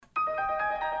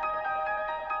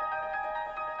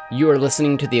You are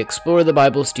listening to the Explore the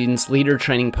Bible Students Leader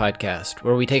Training Podcast,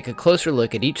 where we take a closer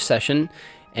look at each session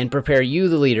and prepare you,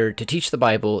 the leader, to teach the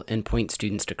Bible and point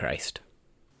students to Christ.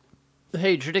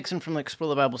 Hey, Drew Dixon from Explore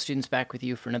the Bible Students back with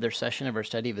you for another session of our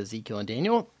study of Ezekiel and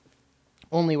Daniel.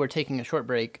 Only we're taking a short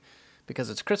break because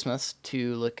it's Christmas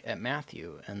to look at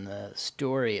Matthew and the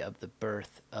story of the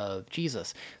birth of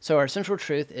Jesus. So our central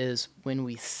truth is when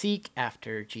we seek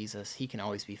after Jesus, he can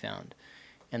always be found.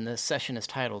 And this session is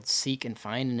titled Seek and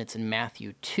Find, and it's in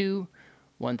Matthew 2,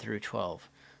 1 through 12.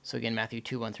 So again, Matthew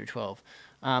 2, 1 through 12.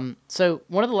 So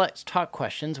one of the Let's Talk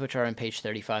questions, which are on page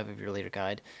 35 of your leader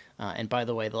guide, and by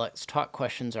the way, the Let's Talk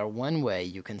questions are one way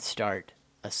you can start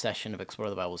a session of Explore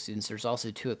the Bible Students. There's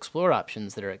also two Explore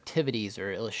options that are activities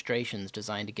or illustrations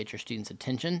designed to get your students'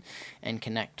 attention and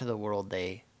connect to the world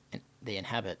they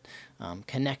inhabit.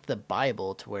 Connect the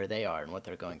Bible to where they are and what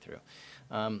they're going through.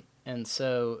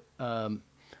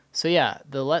 So yeah,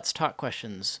 the Let's Talk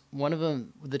questions, one of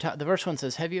them, the first one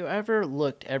says, have you ever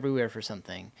looked everywhere for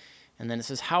something? And then it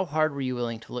says, how hard were you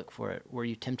willing to look for it? Were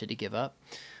you tempted to give up?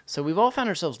 So we've all found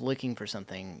ourselves looking for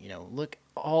something, look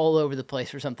all over the place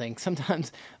for something.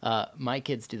 Sometimes my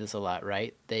kids do this a lot,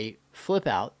 right? They flip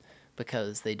out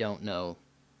because they don't know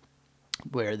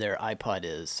where their iPod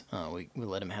is. We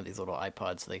let them have these little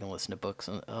iPods so they can listen to books,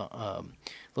 listen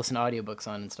to audiobooks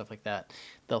on and stuff like that.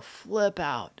 They'll flip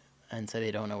out and say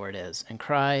they don't know where it is, and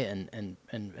cry and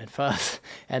fuss.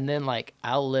 And then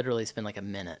I'll literally spend a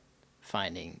minute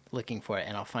looking for it,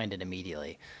 and I'll find it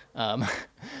immediately. A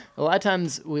lot of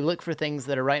times we look for things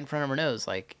that are right in front of our nose,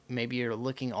 like maybe you're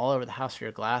looking all over the house for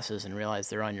your glasses and realize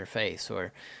they're on your face,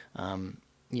 or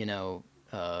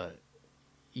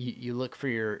you look for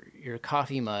your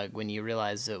coffee mug when you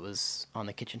realize it was on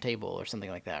the kitchen table or something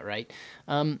like that, right?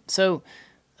 So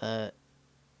the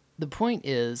point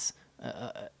is,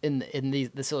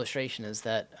 this illustration is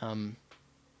that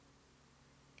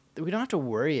we don't have to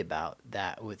worry about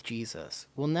that with Jesus.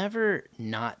 We'll never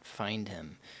not find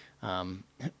him.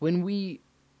 When we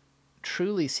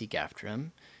truly seek after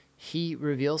him, he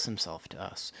reveals himself to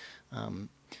us.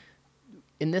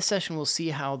 In this session, we'll see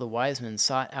how the wise men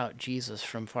sought out Jesus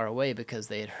from far away because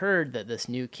they had heard that this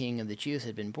new king of the Jews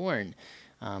had been born.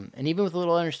 And even with a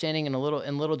little understanding and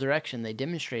little direction, they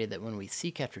demonstrated that when we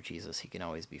seek after Jesus, he can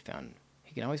always be found.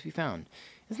 He can always be found.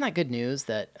 Isn't that good news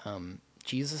that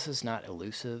Jesus is not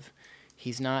elusive?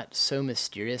 He's not so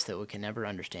mysterious that we can never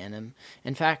understand him.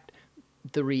 In fact,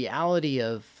 the reality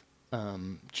of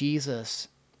Jesus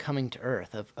coming to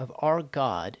earth, of our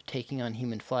God taking on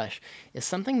human flesh, is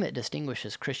something that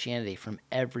distinguishes Christianity from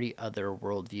every other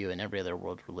worldview and every other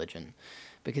world religion.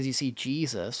 Because you see,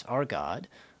 Jesus, our God,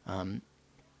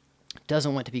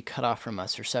 doesn't want to be cut off from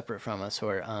us or separate from us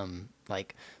or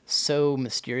so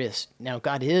mysterious. Now,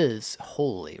 God is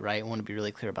holy, right? I want to be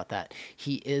really clear about that.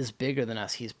 He is bigger than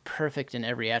us. He's perfect in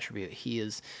every attribute. He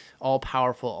is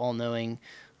all-powerful, all-knowing,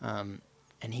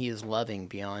 and he is loving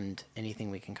beyond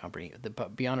anything we can comprehend,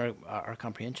 beyond our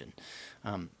comprehension.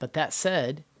 But that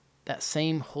said, that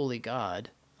same holy God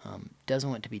doesn't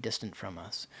want to be distant from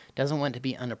us, doesn't want to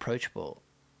be unapproachable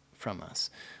from us.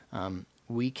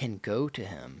 We can go to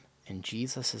him. And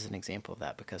Jesus is an example of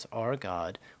that because our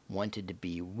God wanted to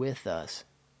be with us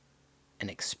and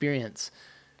experience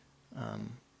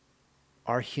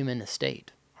our human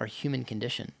estate, our human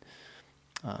condition.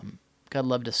 God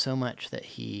loved us so much that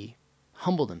he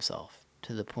humbled himself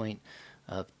to the point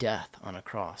of death on a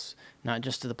cross, not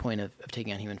just to the point of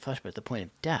taking on human flesh, but at the point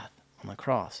of death on the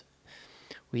cross.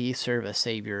 We serve a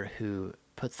Savior who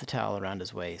puts the towel around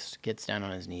his waist, gets down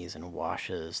on his knees, and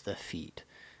washes the feet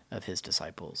of his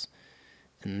disciples.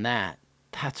 And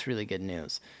that's really good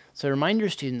news. So remind your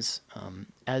students,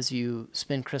 as you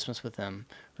spend Christmas with them,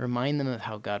 remind them of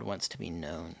how God wants to be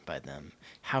known by them,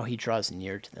 how he draws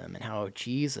near to them, and how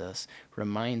Jesus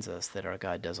reminds us that our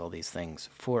God does all these things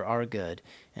for our good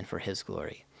and for his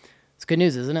glory. It's good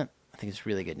news, isn't it? I think it's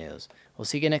really good news. We'll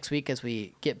see you again next week as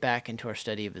we get back into our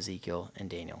study of Ezekiel and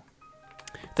Daniel.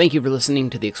 Thank you for listening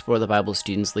to the Explore the Bible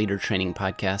Students Leader Training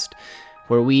Podcast,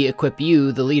 where we equip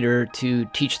you, the leader, to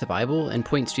teach the Bible and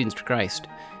point students to Christ.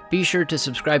 Be sure to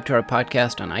subscribe to our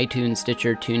podcast on iTunes,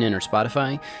 Stitcher, TuneIn, or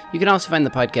Spotify. You can also find the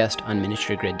podcast on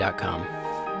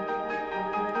ministrygrid.com.